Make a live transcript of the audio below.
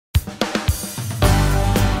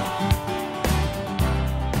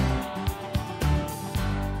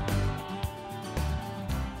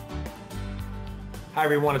Hi,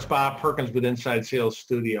 everyone. It's Bob Perkins with Inside Sales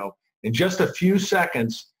Studio. In just a few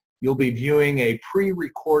seconds, you'll be viewing a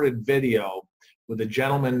pre-recorded video with a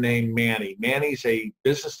gentleman named Manny. Manny's a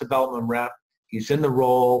business development rep. He's in the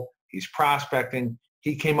role. He's prospecting.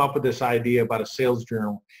 He came up with this idea about a sales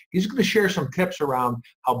journal. He's going to share some tips around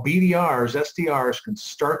how BDRs, SDRs can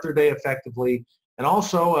start their day effectively, and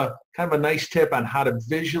also kind of a nice tip on how to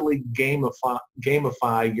visually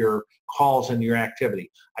gamify your calls and your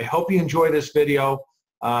activity. I hope you enjoy this video,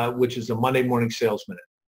 which is a Monday Morning Sales Minute.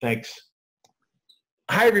 Thanks.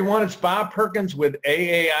 Hi, everyone. It's Bob Perkins with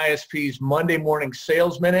AAISP's Monday Morning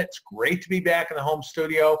Sales Minute. It's great to be back in the home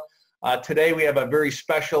studio. Today we have a very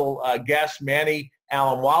special guest, Manny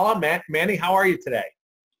Alamwala. Manny, how are you today?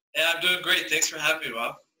 Yeah, I'm doing great. Thanks for having me,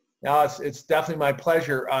 Bob. No, it's definitely my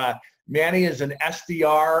pleasure. Manny is an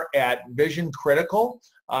SDR at Vision Critical,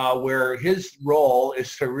 where his role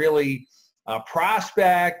is to really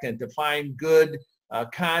prospect and to find good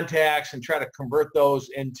contacts and try to convert those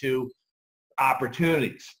into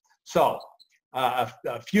opportunities. So a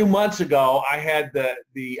few months ago, I had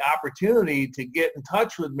the opportunity to get in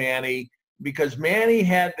touch with Manny because Manny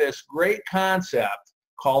had this great concept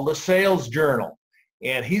called the sales journal.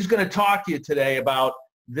 And he's going to talk to you today about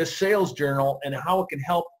this sales journal and how it can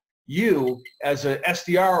help you as an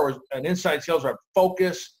SDR or an inside sales rep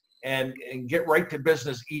focus and get right to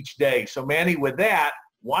business each day. So Manny, with that,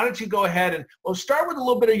 why don't you go ahead and start with a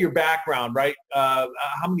little bit of your background, right? How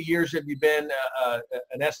many years have you been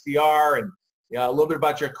an SDR, and a little bit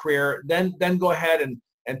about your career? Then go ahead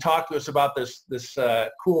and talk to us about this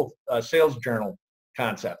cool sales journal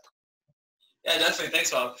concept. Yeah, definitely.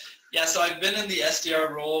 Thanks, Bob. Yeah, so I've been in the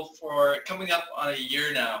SDR role for coming up on a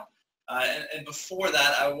year now. And before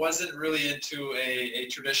that, I wasn't really into a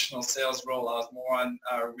traditional sales role. I was more on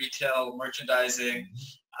retail merchandising.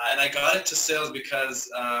 And I got into sales because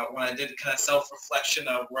when I did kind of self-reflection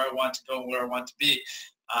of where I want to go and where I want to be,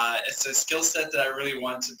 it's a skill set that I really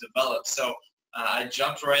want to develop. So I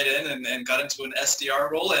jumped right in and got into an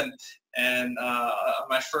SDR role. And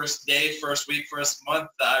my first day, first week, first month,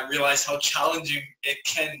 I realized how challenging it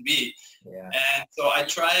can be. Yeah. And so I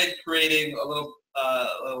tried creating a little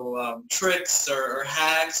tricks or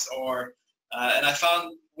hacks, and I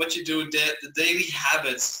found what you do, the daily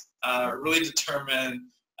habits really determine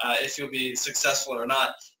if you'll be successful or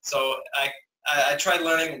not. So I tried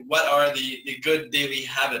learning what are the good daily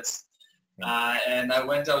habits. And I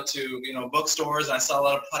went out to bookstores, and I saw a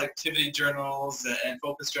lot of productivity journals and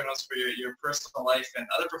focus journals for your personal life and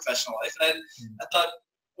other professional life. And I thought,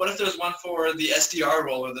 what if there's one for the SDR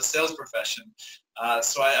role or the sales profession?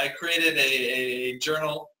 So I created a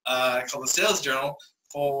journal called the Sales Journal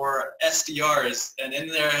for SDRs, and in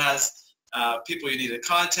there it has people you need to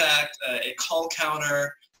contact, a call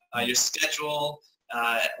counter, your schedule,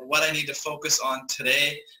 what I need to focus on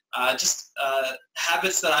today, just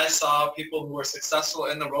habits that I saw people who were successful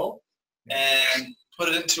in the role, and put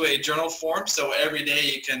it into a journal form, so every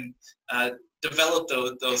day you can develop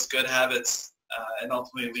those good habits and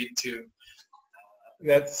ultimately lead to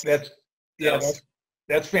That's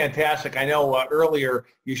fantastic. I know earlier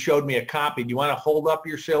you showed me a copy. Do you want to hold up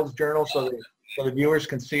your sales journal so the viewers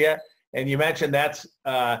can see it? And you mentioned that's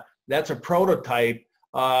a prototype.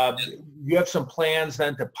 You have some plans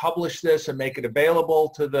then to publish this and make it available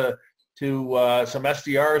to some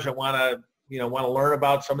SDRs that want to learn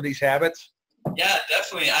about some of these habits? Yeah,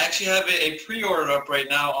 definitely. I actually have a pre-order up right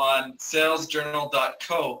now on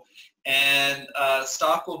salesjournal.co. And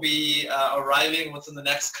stock will be arriving within the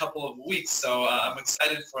next couple of weeks, so I'm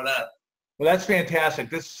excited for that. Well, that's fantastic.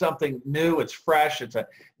 This is something new. It's fresh.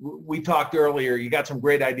 We talked earlier. You got some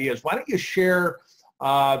great ideas. Why don't you share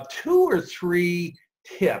 2 or 3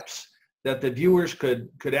 tips that the viewers could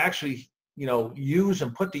actually use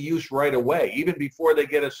and put to use right away, even before they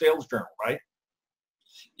get a sales journal, right?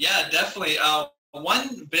 Yeah, definitely.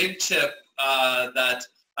 One big tip that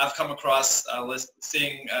I've come across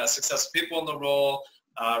seeing successful people in the role,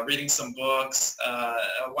 reading some books.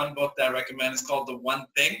 One book that I recommend is called The One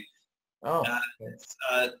Thing. Oh. It's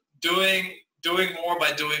doing more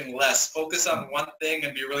by doing less. Focus on one thing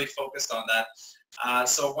and be really focused on that.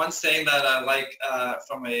 So one saying that I like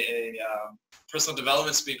from a personal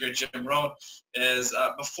development speaker, Jim Rohn, is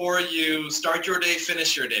before you start your day,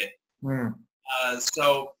 finish your day.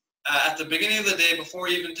 So at the beginning of the day, before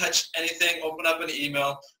you even touch anything, open up an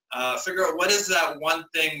email, figure out what is that one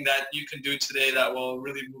thing that you can do today that will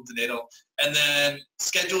really move the needle, and then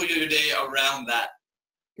schedule your day around that.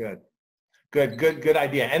 Good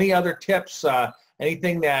idea. Any other tips,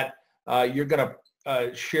 anything that you're going to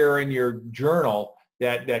share in your journal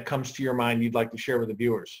that comes to your mind you'd like to share with the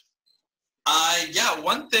viewers? Yeah,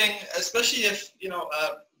 one thing, especially if,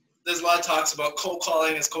 there's a lot of talks about cold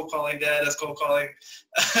calling. Is cold calling dead? Is cold calling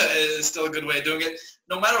is still a good way of doing it?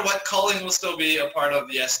 No matter what, calling will still be a part of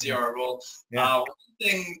the SDR role. Yeah. One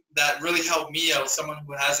thing that really helped me out, someone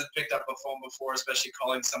who hasn't picked up a phone before, especially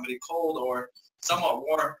calling somebody cold or somewhat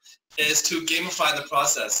warm, is to gamify the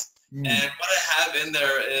process. And what I have in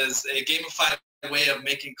there is a gamified way of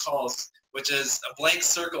making calls, which is a blank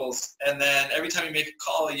circles, and then every time you make a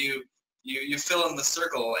call, you fill in the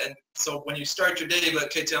circle. And so when you start your day, but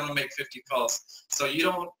okay, I'm gonna make 50 calls. So you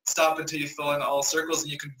don't stop until you fill in all circles,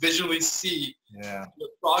 and you can visually see your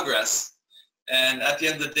progress. And at the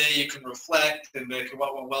end of the day, you can reflect and be like,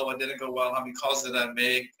 what went well, what didn't go well, how many calls did I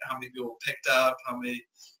make, how many people picked up, how many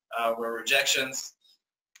were rejections.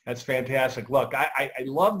 That's fantastic. Look, I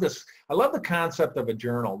love this. I love the concept of a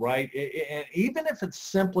journal, right? And even if it's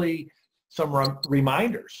simply some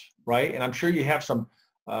reminders, right? And I'm sure you have some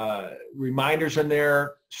reminders in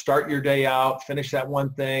there. Start your day out, finish that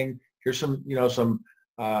one thing. Here's some, some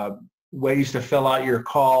ways to fill out your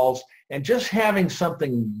calls, and just having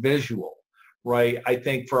something visual, right? I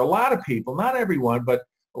think for a lot of people, not everyone, but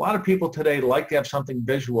a lot of people today like to have something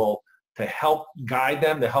visual to help guide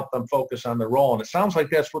them, to help them focus on their role. And it sounds like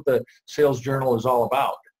that's what the sales journal is all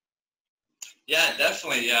about. Yeah,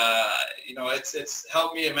 definitely. It's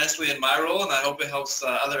helped me immensely in my role, and I hope it helps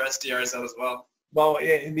other SDRs out as well. Well,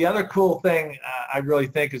 the other cool thing I really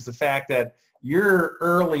think is the fact that you're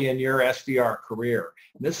early in your SDR career.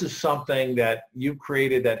 This is something that you've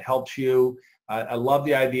created that helps you. I love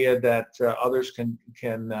the idea that others can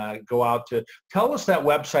go out to. Tell us that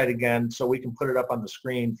website again so we can put it up on the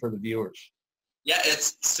screen for the viewers. Yeah,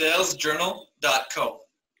 it's salesjournal.co.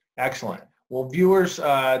 Excellent. Well, viewers,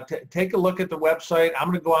 take a look at the website. I'm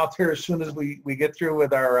going to go out there as soon as we get through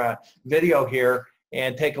with our video here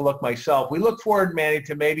and take a look myself. We look forward, Manny,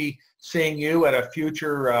 to maybe seeing you at a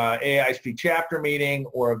future AISP chapter meeting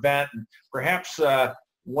or event. And perhaps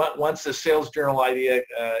once the sales journal idea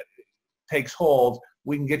takes hold,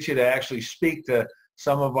 we can get you to actually speak to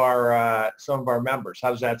some of our members.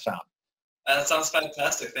 How does that sound? That sounds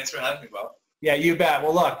fantastic. Thanks for having me, Bob. Yeah, you bet.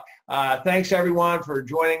 Well, look, thanks everyone for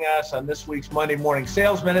joining us on this week's Monday Morning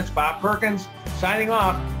Sales Minutes. Bob Perkins signing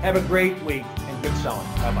off. Have a great week and good selling.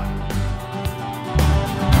 Bye-bye.